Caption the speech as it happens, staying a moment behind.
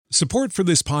Support for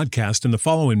this podcast and the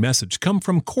following message come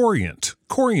from Corient.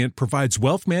 Corient provides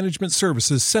wealth management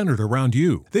services centered around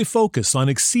you. They focus on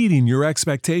exceeding your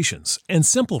expectations and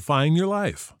simplifying your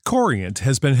life. Corient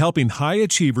has been helping high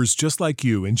achievers just like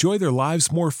you enjoy their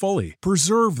lives more fully,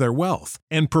 preserve their wealth,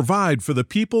 and provide for the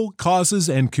people, causes,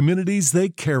 and communities they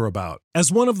care about. As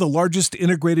one of the largest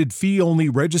integrated fee-only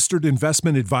registered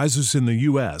investment advisors in the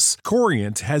U.S.,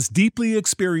 Corient has deeply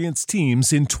experienced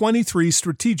teams in 23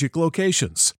 strategic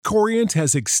locations. Corient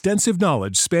has extensive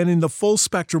knowledge spanning the full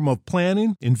spectrum of planning,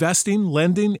 investing,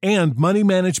 lending, and money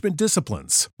management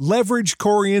disciplines. Leverage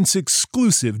Corient's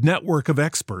exclusive network of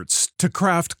experts to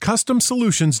craft custom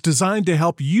solutions designed to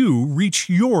help you reach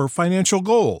your financial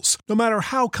goals, no matter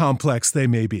how complex they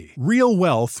may be. Real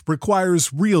wealth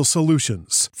requires real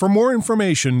solutions. For more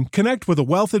information, connect with a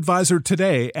wealth advisor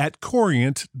today at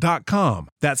Corient.com.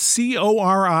 That's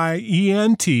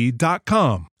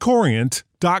Corient.com.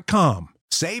 Corient.com.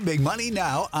 Save big money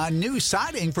now on new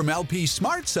siding from LP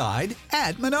SmartSide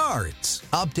at Menards.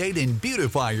 Update and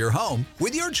beautify your home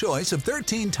with your choice of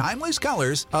 13 timeless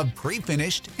colors of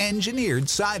pre-finished engineered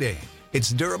siding. It's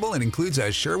durable and includes a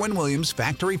Sherwin-Williams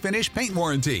factory finish paint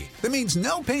warranty that means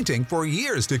no painting for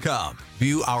years to come.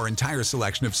 View our entire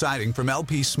selection of siding from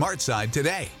LP SmartSide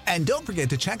today. And don't forget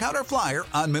to check out our flyer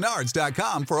on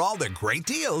Menards.com for all the great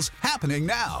deals happening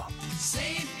now.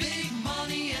 Save big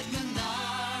money at Menards.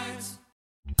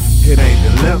 It ain't the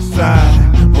left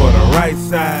side or the right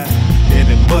side, then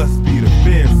it must be the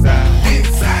fin side.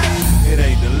 Inside. It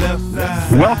ain't the left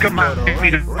side. Welcome,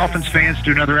 Miami Dolphins fans,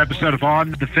 to another episode of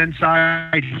On the Fin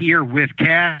Side here with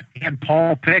Kat and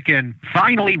Paul Pick. And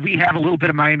finally, we have a little bit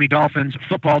of Miami Dolphins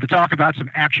football to talk about,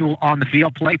 some actual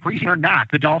on-the-field play, preseason or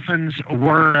not. The Dolphins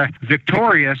were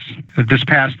victorious this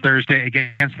past Thursday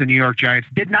against the New York Giants.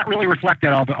 Did not really reflect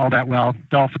that all that well.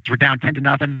 Dolphins were down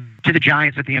 10-0 to the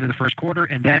Giants at the end of the first quarter,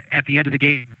 and then at the end of the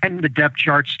game, and the depth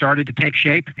chart started to take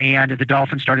shape, and the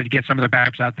Dolphins started to get some of their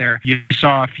backups out there. You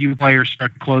saw a few players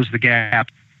start to close the gap.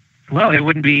 Well, it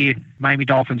wouldn't be Miami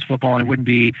Dolphins football, and it wouldn't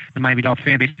be the Miami Dolphins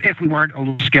fan base if we weren't a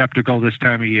little skeptical this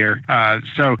time of year.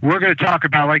 So we're going to talk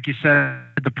about, like you said,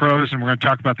 the pros, and we're going to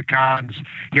talk about the cons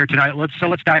here tonight.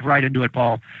 Let's dive right into it,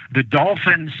 Paul. The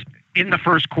Dolphins in the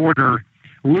first quarter,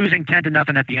 losing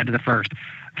 10-0 at the end of the first.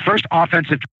 First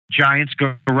offensive Giants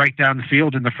go right down the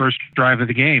field in the first drive of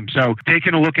the game. So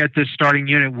taking a look at this starting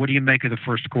unit, what do you make of the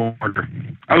first quarter?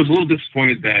 I was a little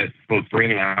disappointed that both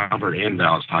Brandon Albert and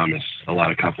Dallas Thomas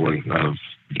allowed a couple of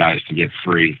guys to get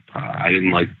free. I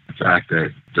didn't like the fact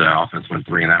that the offense went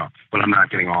 3-and-out, but I'm not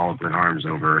getting all of their arms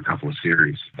over a couple of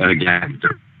series. And again,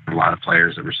 there a lot of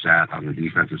players that were sat on the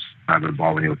defensive side of the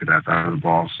ball when you look at that side of the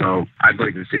ball. So I'd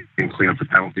like to see him clean up the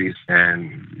penalties,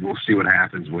 and we'll see what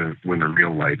happens when the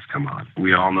real lights come on.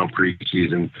 We all know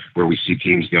preseason where we see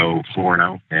teams go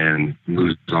 4-0 and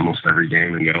lose almost every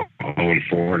game, and go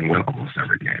 0-4 and win almost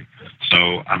every game.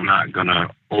 So I'm not going to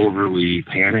overly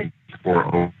panic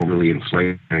or overly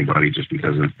inflate anybody just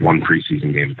because of one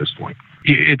preseason game at this point.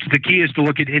 It's the key is to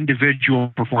look at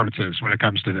individual performances when it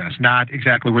comes to this, not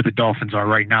exactly where the Dolphins are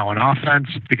right now on offense,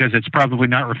 because it's probably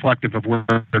not reflective of where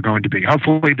they're going to be.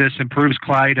 Hopefully this improves.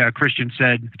 Clyde Christian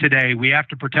said today, we have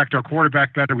to protect our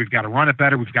quarterback better. We've got to run it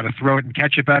better. We've got to throw it and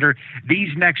catch it better.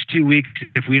 These next 2 weeks,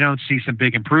 if we don't see some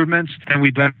big improvements, then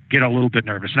we better get a little bit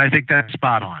nervous. And I think that's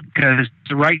spot on, because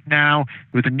right now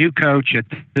with a new coach at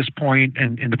this point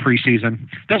in the preseason,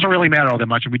 it doesn't really matter all that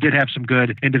much. And we did have some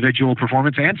good individual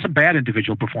performance and some bad individual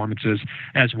performances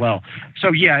as well.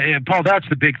 So yeah, Paul, that's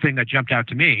the big thing that jumped out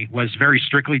to me, was very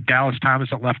strictly Dallas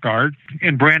Thomas at left guard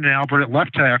and Brandon Albert at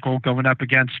left tackle going up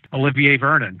against Olivier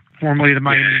Vernon, formerly the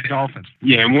Miami Dolphins.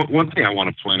 Yeah, and one thing I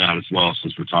want to point out as well,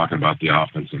 since we're talking about the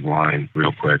offensive line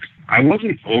real quick, I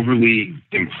wasn't overly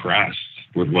impressed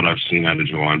with what I've seen out of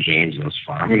Ja'Wuan James thus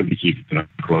far. I'm going to be keeping a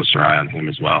closer eye on him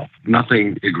as well.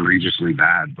 Nothing egregiously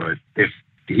bad, but if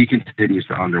he continues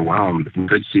to underwhelm, we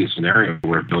could see a scenario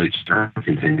where Billy Stern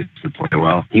continues to play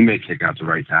well. He may kick out to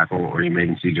right tackle, or you may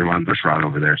see Jermon Bushrod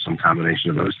over there, some combination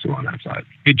of those two on that side.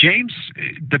 Hey, James,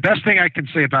 the best thing I can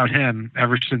say about him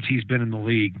ever since he's been in the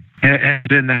league has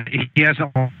been that he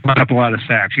hasn't let up a lot of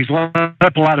sacks. He's let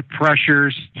up a lot of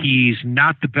pressures. He's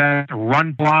not the best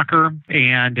run blocker,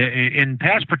 and in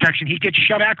pass protection, he gets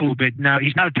shoved back a little bit. Now,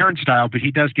 he's not a turnstile, but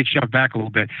he does get shoved back a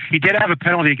little bit. He did have a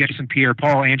penalty against Jason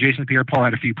Pierre-Paul, and Jason Pierre-Paul had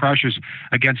quite a few pressures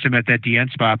against him at that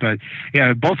DN spot. But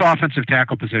yeah, both offensive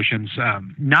tackle positions,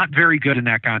 not very good in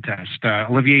that contest.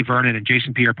 Olivier Vernon and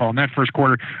Jason Pierre-Paul in that first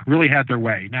quarter really had their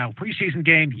way. Now, preseason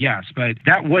game, yes, but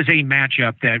that was a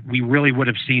matchup that we really would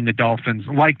have seen the Dolphins,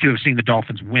 like to have seen the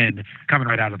Dolphins win coming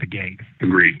right out of the gate.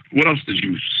 Agreed. What else did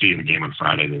you see in the game on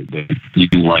Friday that you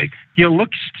like?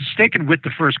 Sticking with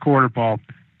the first quarter, Paul,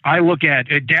 I look at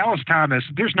Dallas Thomas.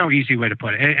 There's no easy way to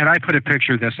put it. And I put a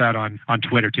picture of this out on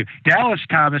Twitter, too. Dallas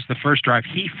Thomas, the first drive,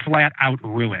 he flat out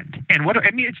ruined. And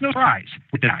it's no surprise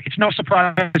with that. It's no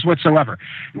surprise whatsoever.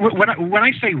 When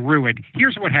I say ruined,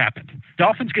 here's what happened.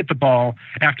 Dolphins get the ball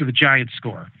after the Giants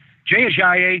score. Jay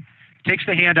Ajayi takes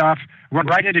the handoff, run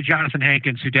right into Jonathan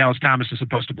Hankins, who Dallas Thomas is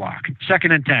supposed to block.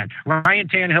 2nd and 10. Ryan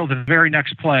Tannehill, the very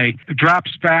next play,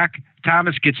 drops back.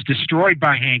 Thomas gets destroyed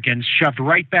by Hankins, shoved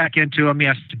right back into him. He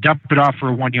has to dump it off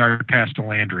for a 1-yard pass to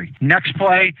Landry. Next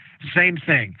play, same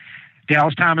thing.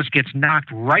 Dallas Thomas gets knocked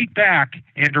right back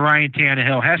into Ryan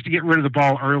Tannehill, has to get rid of the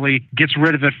ball early, gets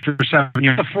rid of it for 7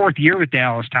 years. The 4th year with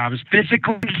Dallas Thomas.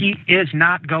 Physically, he is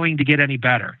not going to get any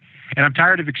better. And I'm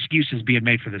tired of excuses being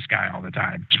made for this guy all the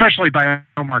time, especially by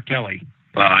Omar Kelly.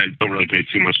 I don't really pay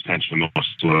too much attention to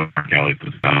most of Omar Kelly,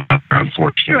 but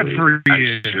unfortunately,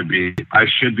 I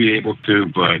should be able to,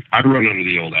 but I run under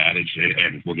the old adage,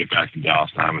 and we'll get back to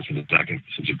Dallas Thomas in a second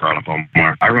since you brought up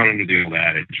Omar. I run under the old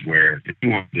adage where if you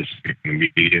want this in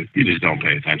the media, you just don't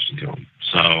pay attention to him.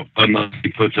 So unless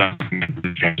he puts out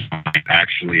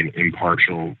actually an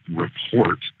impartial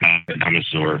report that Thomas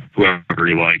or whoever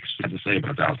he likes has to say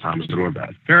about Dallas Thomas, good or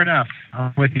bad. Fair enough.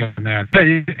 I'm with you on that. But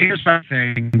here's my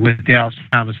thing with Dallas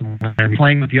Thomas and Larry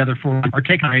playing with the other 4, or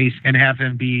take a race and have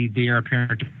him be the heir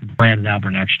apparent to Brandon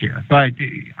Albert next year. But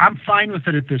I'm fine with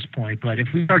it at this point. But if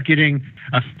we start getting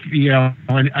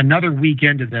another week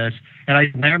into this,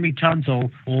 and Laramie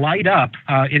Tunsil light up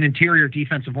an interior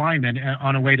defensive lineman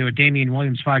on a way to a Damian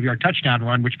Williams 5-yard touchdown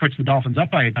run, which puts the Dolphins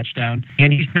up by a touchdown,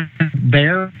 and he's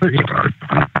there.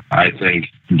 I think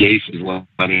Gase is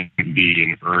letting it be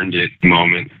an earned it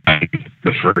moment.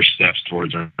 The first steps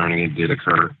towards earning it did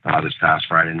occur this past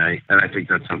Friday night, and I think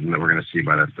that's something that we're going to see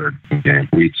by that 3rd game.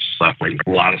 We slept waiting.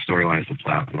 A lot of storylines to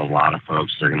play out with a lot of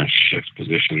folks. They're going to shift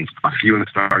positions. A few in the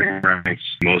starting ranks,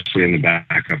 mostly in the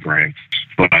backup ranks.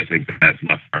 But I think that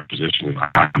left guard position is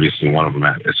obviously one of them,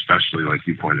 especially like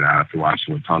you pointed out, after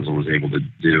watching what Tunsil was able to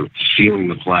do, sealing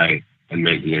the play and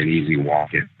making it an easy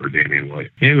walk-in for Damian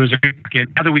Williams. It was a good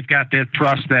kid. Now that we've got the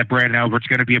trust that Brandon Albert's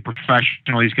going to be a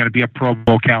professional, he's going to be a Pro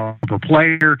Bowl caliber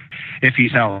player if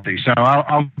he's healthy. So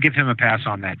I'll give him a pass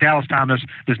on that. Dallas Thomas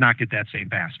does not get that same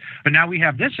pass. But now we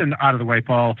have this out of the way,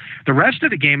 Paul. The rest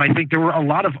of the game, I think there were a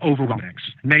lot of overwhelmings.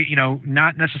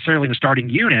 Not necessarily the starting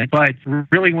unit, but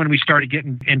really when we started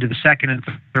getting into the 2nd and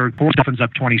 3rd quarter, Dolphins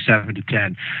up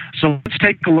 27-10. So let's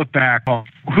take a look back, Paul.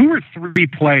 Who are 3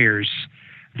 players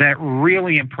that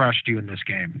really impressed you in this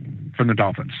game from the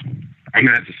Dolphins? I'm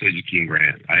going to have to say Jakeem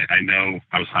Grant. I know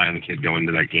I was high on the kid going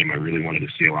into that game. I really wanted to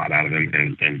see a lot out of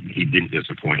him, and he didn't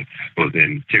disappoint, both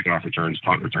in kickoff returns,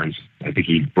 punt returns. I think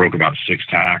he broke about 6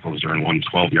 tackles during one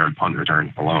 12-yard punt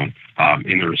return alone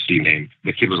in the receiving game.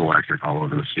 The kid was electric all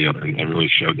over the field and really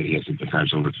showed that he has the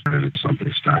potential to turn into something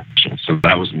special. So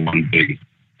that was one big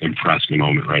impressive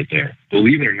moment right there.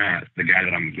 Believe it or not, the guy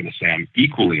that I'm going to say I'm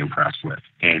equally impressed with,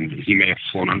 and he may have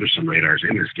flown under some radars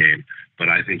in this game, but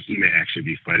I think he may actually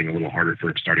be fighting a little harder for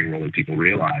a starting role than people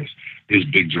realize, is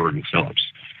Big Jordan Phillips.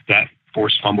 That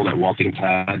forced fumble that Walton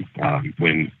had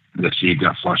when the seed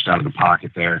got flushed out of the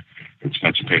pocket there and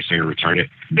Spencer Paysinger returned it.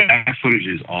 That footage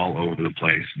is all over the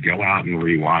place. Go out and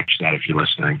rewatch that if you're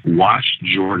listening. Watch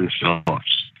Jordan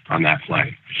Phillips on that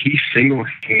play. He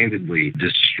single-handedly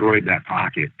destroyed that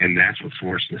pocket, and that's what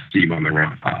forced the Steve on the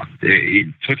run.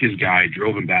 He took his guy,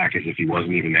 drove him back as if he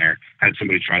wasn't even there, had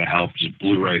somebody try to help, just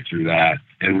blew right through that,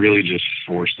 and really just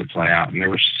forced the play out. And there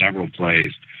were several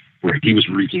plays where he was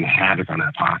wreaking havoc on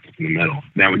that pocket in the middle.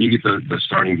 Now, when you get the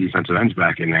starting defensive ends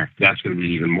back in there, that's going to be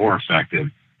even more effective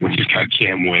when you've got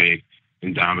Cam Wade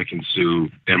and Ndamukong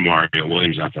Suh and Mario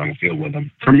Williams out there on the field with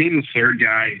him. For me, the third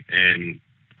guy, and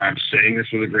I'm saying this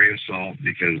with a grain of salt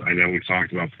because I know we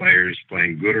talked about players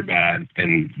playing good or bad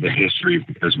and the history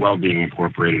as well being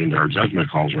incorporated into our judgment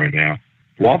calls right now.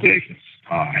 Walt Aikens.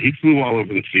 He flew all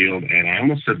over the field, and I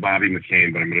almost said Bobby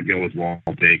McCain, but I'm going to go with Walt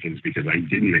Aikens because I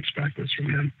didn't expect this from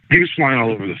him. He was flying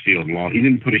all over the field, and while he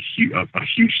didn't put a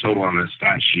huge total on his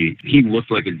stat sheet, he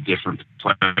looked like a different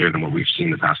player than what we've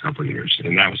seen the past couple of years,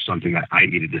 and that was something that I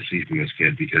needed to see from this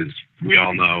kid because we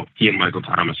all know he and Michael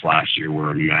Thomas last year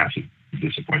were a massive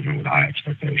disappointment with high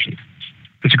expectations.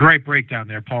 It's a great breakdown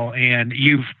there, Paul. And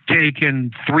you've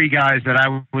taken three guys that I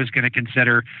was going to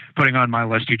consider putting on my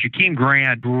list. Jakeem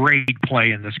Grant, great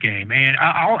play in this game. And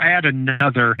I'll add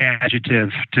another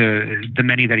adjective to the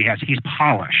many that he has. He's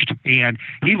polished. And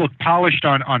he looked polished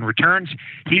on returns.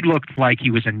 He looked like he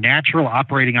was a natural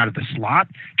operating out of the slot,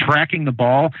 tracking the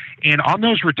ball. And on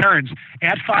those returns,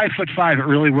 at 5'5", it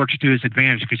really works to his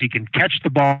advantage because he can catch the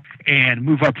ball and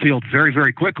move upfield very,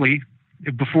 very quickly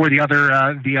before the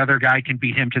other guy can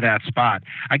beat him to that spot.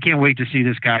 I can't wait to see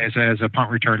this guy as a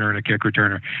punt returner and a kick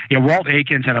returner. Yeah, Walt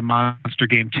Aikens had a monster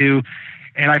game too,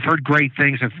 and I've heard great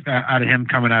things out of him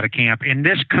coming out of camp. And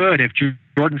this could, if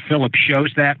Jordan Phillips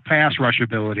shows that pass rush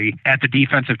ability at the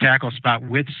defensive tackle spot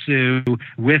with Sue,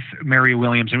 with Mario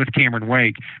Williams, and with Cameron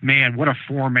Wake, man, what a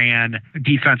four-man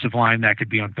defensive line that could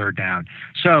be on third down.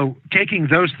 So taking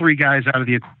those three guys out of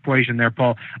the equation there,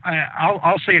 Paul,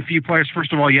 I'll say a few players.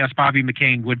 First of all, yes, Bobby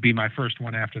McCain would be my first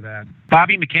one after that.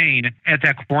 Bobby McCain at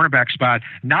that cornerback spot,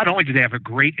 not only did they have a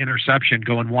great interception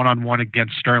going one-on-one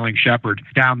against Sterling Shepard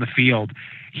down the field,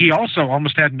 he also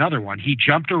almost had another one. He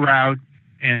jumped a route,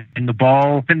 and the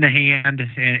ball in the hand,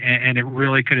 and it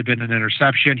really could have been an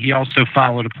interception. He also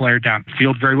followed a player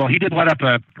downfield very well. He did let up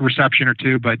a reception or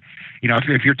two, but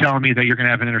if you're telling me that you're going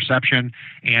to have an interception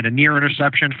and a near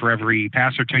interception for every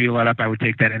pass or two you let up, I would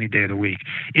take that any day of the week.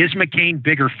 Is McCain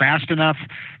big or fast enough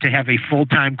to have a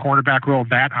full-time cornerback role?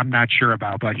 That I'm not sure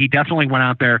about, but he definitely went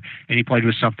out there and he played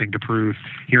with something to prove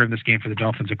here in this game for the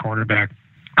Dolphins at cornerback.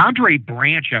 Andre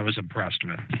Branch, I was impressed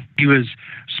with. He was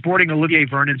sporting Olivier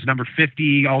Vernon's number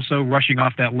 50, also rushing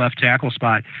off that left tackle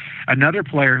spot. Another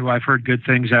player who I've heard good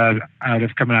things out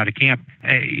of coming out of camp.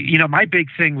 My big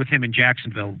thing with him in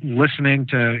Jacksonville, listening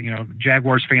to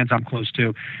Jaguars fans I'm close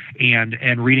to, and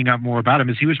reading up more about him,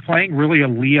 is he was playing really a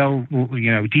Leo,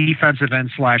 defensive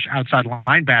end / outside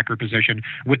linebacker position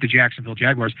with the Jacksonville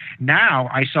Jaguars. Now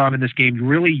I saw him in this game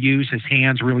really use his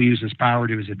hands, really use his power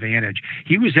to his advantage.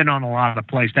 He was in on a lot of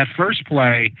plays. That first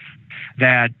play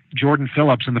that Jordan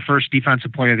Phillips, in the first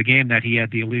defensive play of the game, that he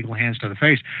had the illegal hands to the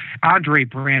face, Andre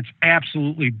Branch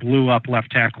absolutely blew up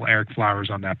left tackle Eric Flowers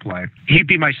on that play. He'd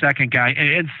be my second guy.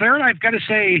 And third, I've got to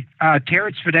say,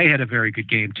 Terrence Fede had a very good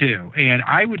game too. And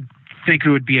I would think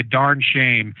it would be a darn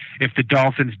shame if the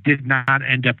Dolphins did not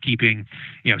end up keeping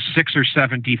 6 or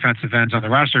 7 defensive ends on the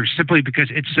roster, simply because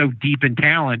it's so deep in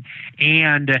talent.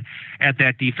 And at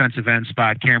that defensive end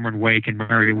spot, Cameron Wake and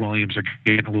Mario Williams are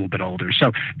getting a little bit older.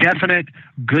 So definite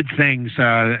good things,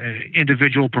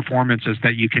 individual performances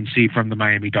that you can see from the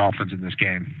Miami Dolphins in this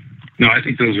game. No, I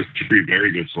think those are three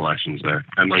very good selections there.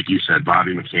 And like you said,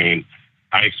 Bobby McCain,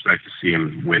 I expect to see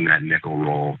him win that nickel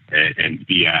role and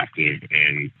be active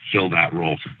and fill that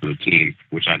role for the team,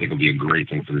 which I think will be a great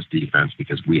thing for this defense,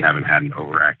 because we haven't had an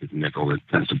overactive nickel that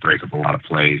tends to break up a lot of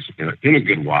plays in a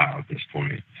good while at this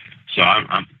point. So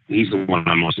he's the one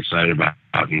I'm most excited about.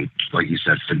 And like you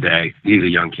said, Fede, he's a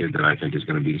young kid that I think is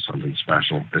going to be something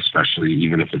special, especially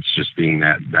even if it's just being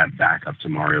that backup to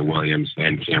Mario Williams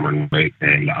and Cameron Wake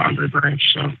and Andre Branch.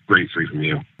 So great three from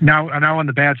you. Now on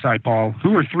the bad side, Paul,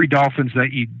 who are three Dolphins that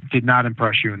did not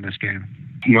impress you in this game?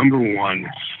 Number one,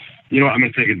 I'm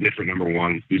going to take a different number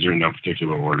one. These are in no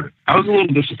particular order. I was a little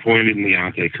disappointed in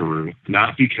Leonte Carroo,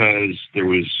 not because there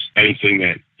was anything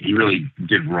that he really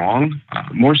did wrong,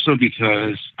 more so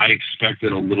because I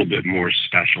expected a little bit more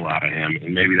special out of him,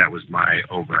 and maybe that was my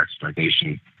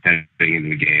over-expectation heading into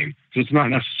the game. So it's not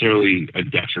necessarily a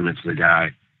detriment to the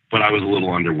guy, but I was a little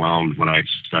underwhelmed when I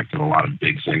expected a lot of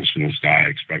big things from this guy. I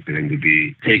expected him to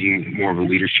be taking more of a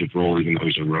leadership role, even though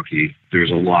he's a rookie.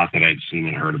 There's a lot that I'd seen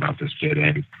and heard about this kid,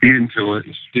 and he didn't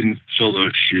fill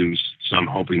those shoes, so I'm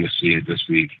hoping to see it this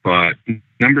week. But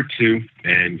number two,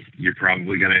 and you're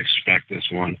probably going to expect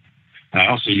this one, I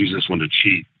also use this one to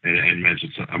cheat and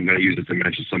mention. I'm going to use it to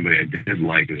mention somebody I did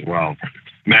like as well.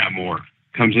 Matt Moore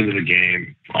comes into the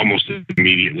game, almost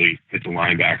immediately hits a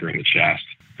linebacker in the chest.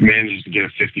 Manages to get a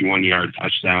 51-yard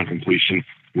touchdown completion,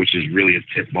 which is really a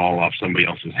tip ball off somebody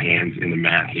else's hands into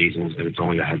Matt Hazel's, and it's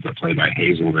only a heads-up play by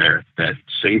Hazel there that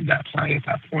saved that play at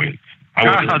that point.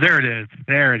 There it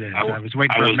is. I was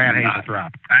waiting for Matt Hazel to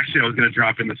drop. Actually, I was going to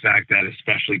drop in the fact that,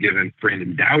 especially given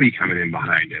Brandon Doughty coming in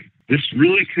behind him, this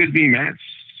really could be Matt's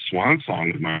swan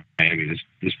song with Miami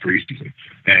this preseason.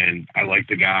 And I like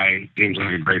the guy. Seems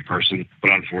like a great person,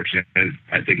 but unfortunately,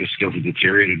 I think his skills have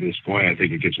deteriorated at this point. I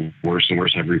think it gets worse and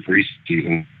worse every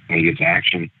preseason when he gets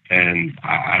action, and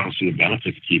I don't see the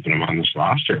benefit to keeping him on this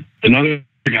roster. Another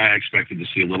guy I expected to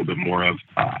see a little bit more of,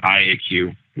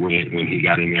 IAQ, when he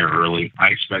got in there early. I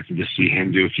expected to see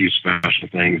him do a few special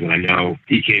things, and I know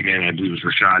he came in, I believe it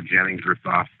was Rashad Jennings ripped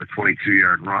off a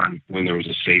 22-yard run when there was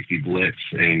a safety blitz,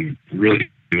 and really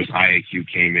his IAQ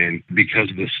came in. Because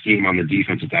of the scheme on the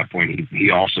defense at that point, he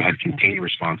also had contained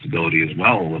responsibility as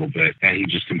well a little bit, and he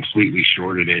just completely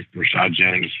shorted it. Rashad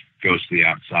Jennings goes to the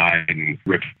outside and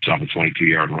rips off a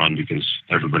 22-yard run because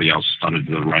everybody else stunted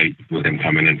to the right with him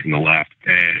coming in from the left.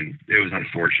 And it was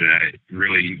unfortunate.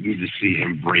 Really, you need to see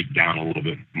him break down a little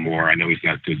bit more. I know he's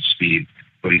got good speed,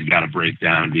 but he's got to break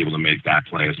down and be able to make that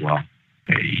play as well.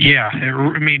 Yeah,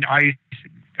 I mean,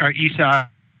 Isa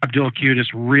Abdul-Qudus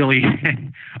really,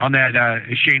 on that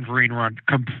Shane Vereen run,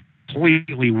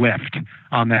 completely whiffed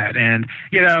on that. And,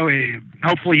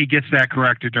 hopefully he gets that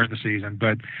corrected during the season.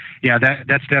 But, yeah,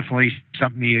 that's definitely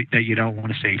something that you don't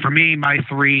want to see. For me, my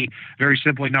three, very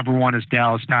simply, number one is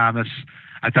Dallas Thomas.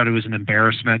 I thought it was an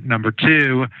embarrassment. Number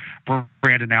two,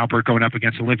 Brandon Albert going up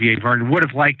against Olivier Vernon. Would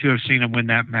have liked to have seen him win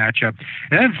that matchup.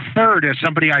 And then third is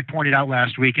somebody I pointed out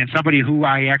last week, and somebody who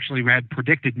I actually had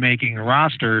predicted making a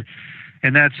roster,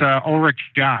 and that's Ulrich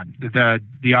John,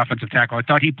 the offensive tackle. I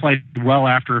thought he played well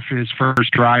after his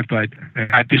first drive, but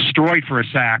got destroyed for a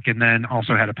sack and then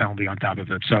also had a penalty on top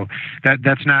of it. So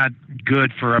that's not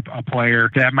good for a player.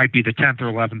 That might be the 10th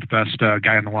or 11th best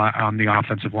guy on the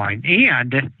offensive line.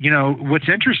 And, what's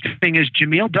interesting is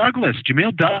Jamil Douglas.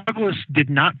 Jamil Douglas did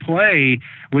not play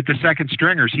with the second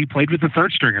stringers. He played with the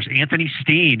third stringers. Anthony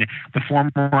Steen, the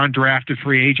former undrafted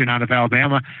free agent out of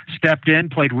Alabama, stepped in,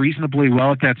 played reasonably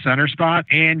well at that center spot.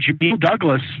 And Jamil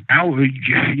Douglas, now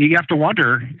you have to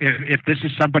wonder if this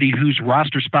is somebody whose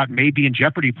roster spot may be in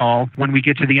jeopardy, Paul, when we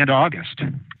get to the end of August.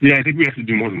 Yeah, I think we have to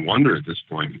do more than wonder at this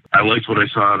point. I liked what I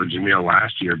saw out of Jamil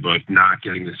last year, but not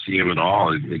getting to see him at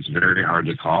all, it's very hard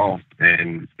to call.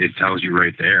 And it tells you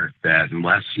right there that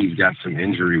unless he's got some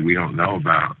injury we don't know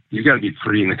about, you've got to be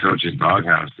pretty in the coach's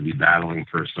doghouse to be battling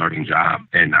for a starting job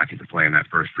and not get to play in that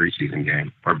first preseason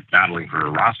game, or battling for a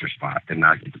roster spot and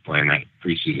not get to play in that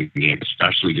preseason game,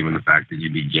 especially given the fact that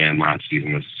you began last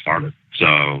season as a starter.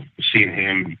 So seeing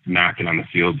him knocking on the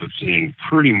field, but seeing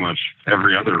pretty much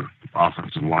every other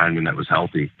offensive lineman that was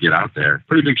healthy get out there,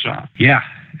 pretty big shot. Yeah.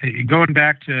 Going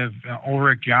back to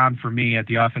Ulrich John for me at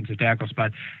the offensive tackle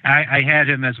spot, I had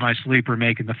him as my sleeper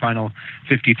making the final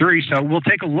 53. So we'll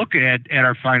take a look at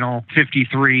our final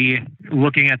 53,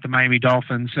 looking at the Miami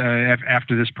Dolphins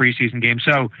after this preseason game.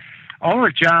 So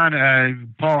Ulrich John,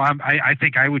 Paul, I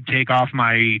think I would take off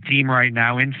my team right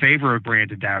now in favor of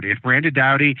Brandon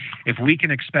Doughty. If we can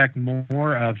expect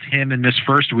more of him in this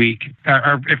first week,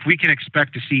 or if we can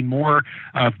expect to see more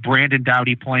of Brandon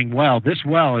Doughty playing this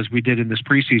well as we did in this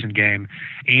preseason game,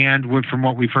 and from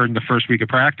what we've heard in the first week of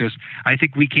practice, I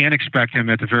think we can expect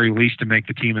him at the very least to make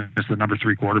the team as the number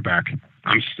 3 quarterback.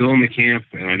 I'm still in the camp,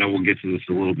 and I know we'll get to this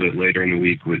a little bit later in the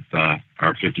week with our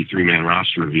 53-man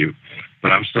roster review,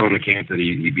 but I'm still in the camp that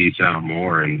he beats out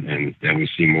more and we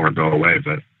see more go away.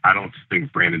 But I don't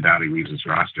think Brandon Doughty leaves his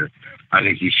roster. I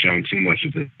think he's shown too much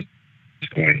at this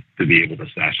point to be able to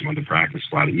stash him on the practice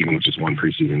squad, even with just one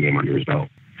preseason game under his belt.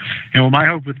 And well, my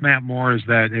hope with Matt Moore is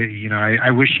that, I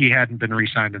wish he hadn't been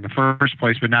re-signed in the first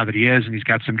place, but now that he is and he's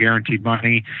got some guaranteed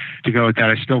money to go with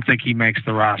that, I still think he makes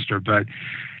the roster. But,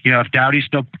 if Doughty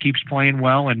still keeps playing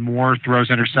well and Moore throws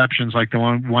interceptions like the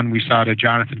one we saw to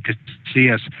Jonathan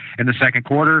Casillas in the second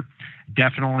quarter,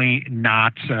 definitely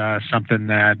not something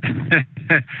that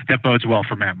that bodes well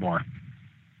for Matt Moore.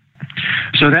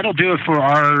 So that'll do it for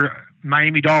our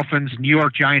Miami Dolphins, New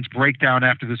York Giants breakdown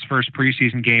after this first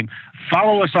preseason game.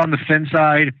 Follow us on the Fin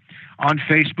Side, on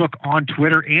Facebook, on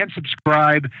Twitter, and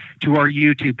subscribe to our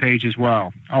YouTube page as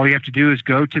well. All you have to do is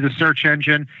go to the search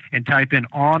engine and type in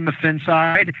On the Fin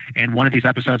Side, and one of these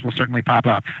episodes will certainly pop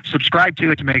up. Subscribe to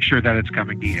it to make sure that it's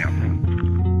coming to you.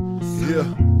 Yeah.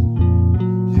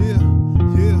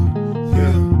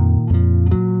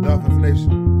 Dolphins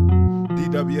Nation.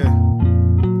 DWA.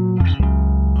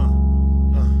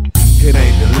 It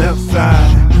ain't the left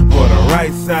side or the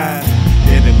right side,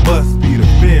 then it must be the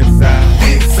fin side.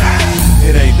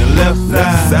 It ain't the left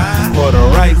side or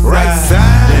the right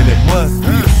side, then it must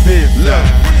be the fin side.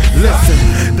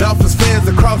 Listen, Dolphins fans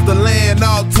across the land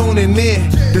all tuning in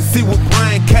to see what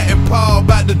Brian, Cat, and Paul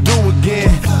about to do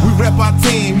again. We rep our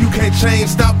team, you can't change,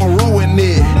 stop, or ruin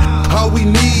it. All we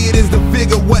need is to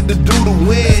figure what to do to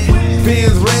win.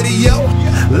 Fins Radio,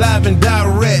 live and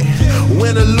direct.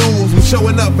 Win or lose, we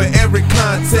showing up for every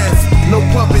contest. No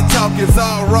puppet talk, it's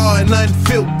all raw and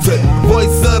unfiltered.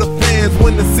 Voice of the fans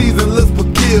when the season looks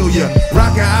peculiar.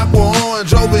 Rockin' aqua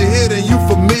orange over here, then you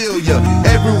familiar.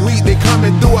 Every week they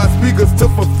coming through our speakers to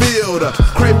fulfill the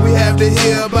crave we have to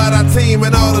hear about our team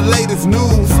and all the latest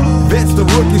news. Vets the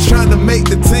rookies trying to make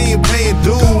the team, paying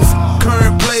dues.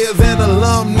 Current players and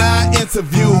alumni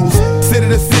interviews.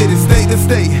 City to city, state to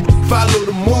state, follow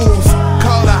the moves.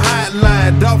 Call the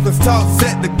hotline, Dolphins talk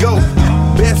set to go.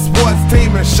 Best sports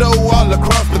team and show all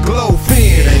across the globe.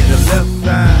 It ain't the left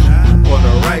side or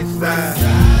the right side,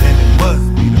 then it must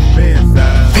be the Fin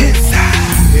side.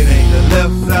 It ain't the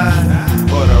left side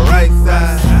or the right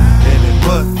side, then it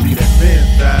must be the Fin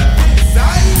side.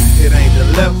 It ain't the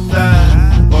left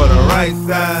side or the right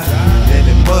side, then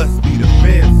it must be the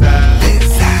Fin side.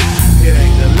 It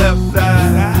ain't the left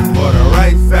side or the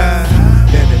right side,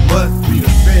 then it must be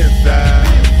the Fin side.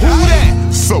 Who that?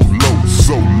 So low,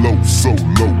 so low, so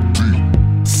low deep.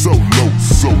 So low,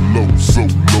 so low, so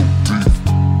low deep.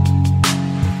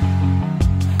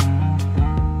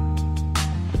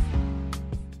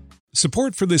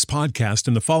 Support for this podcast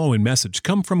and the following message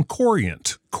come from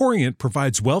Corient. Corient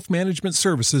provides wealth management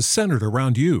services centered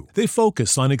around you. They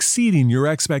focus on exceeding your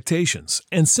expectations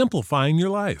and simplifying your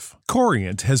life.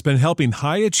 Corient has been helping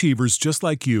high achievers just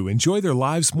like you enjoy their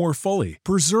lives more fully,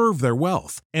 preserve their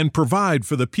wealth, and provide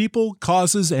for the people,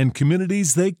 causes, and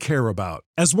communities they care about.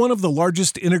 As one of the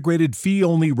largest integrated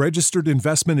fee-only registered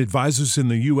investment advisors in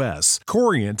the U.S.,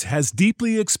 Corient has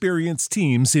deeply experienced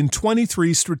teams in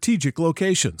 23 strategic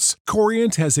locations.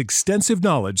 Corient has extensive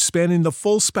knowledge spanning the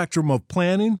full spectrum of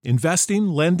planning, investing,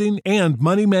 lending, and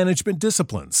money management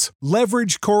disciplines.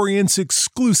 Leverage Corient's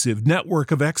exclusive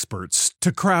network of experts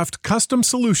to craft custom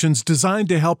solutions designed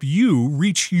to help you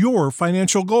reach your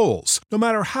financial goals, no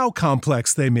matter how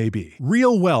complex they may be.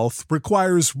 Real wealth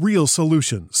requires real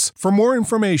solutions. For more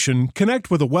information,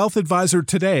 connect with a wealth advisor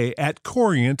today at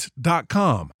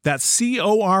Corient.com. That's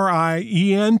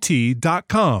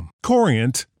Corient.com.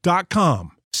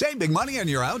 Corient.com. Save big money on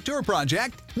your outdoor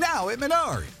project now at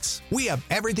Menards. We have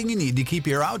everything you need to keep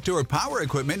your outdoor power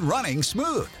equipment running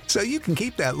smooth, so you can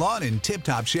keep that lawn in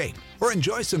tip-top shape or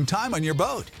enjoy some time on your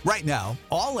boat. Right now,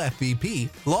 all FVP,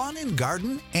 lawn and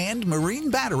garden, and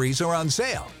marine batteries are on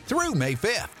sale through May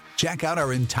 5th. Check out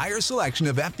our entire selection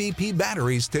of FVP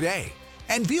batteries today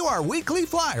and view our weekly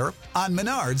flyer on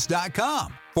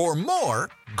Menards.com for more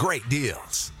great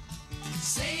deals.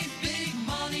 Save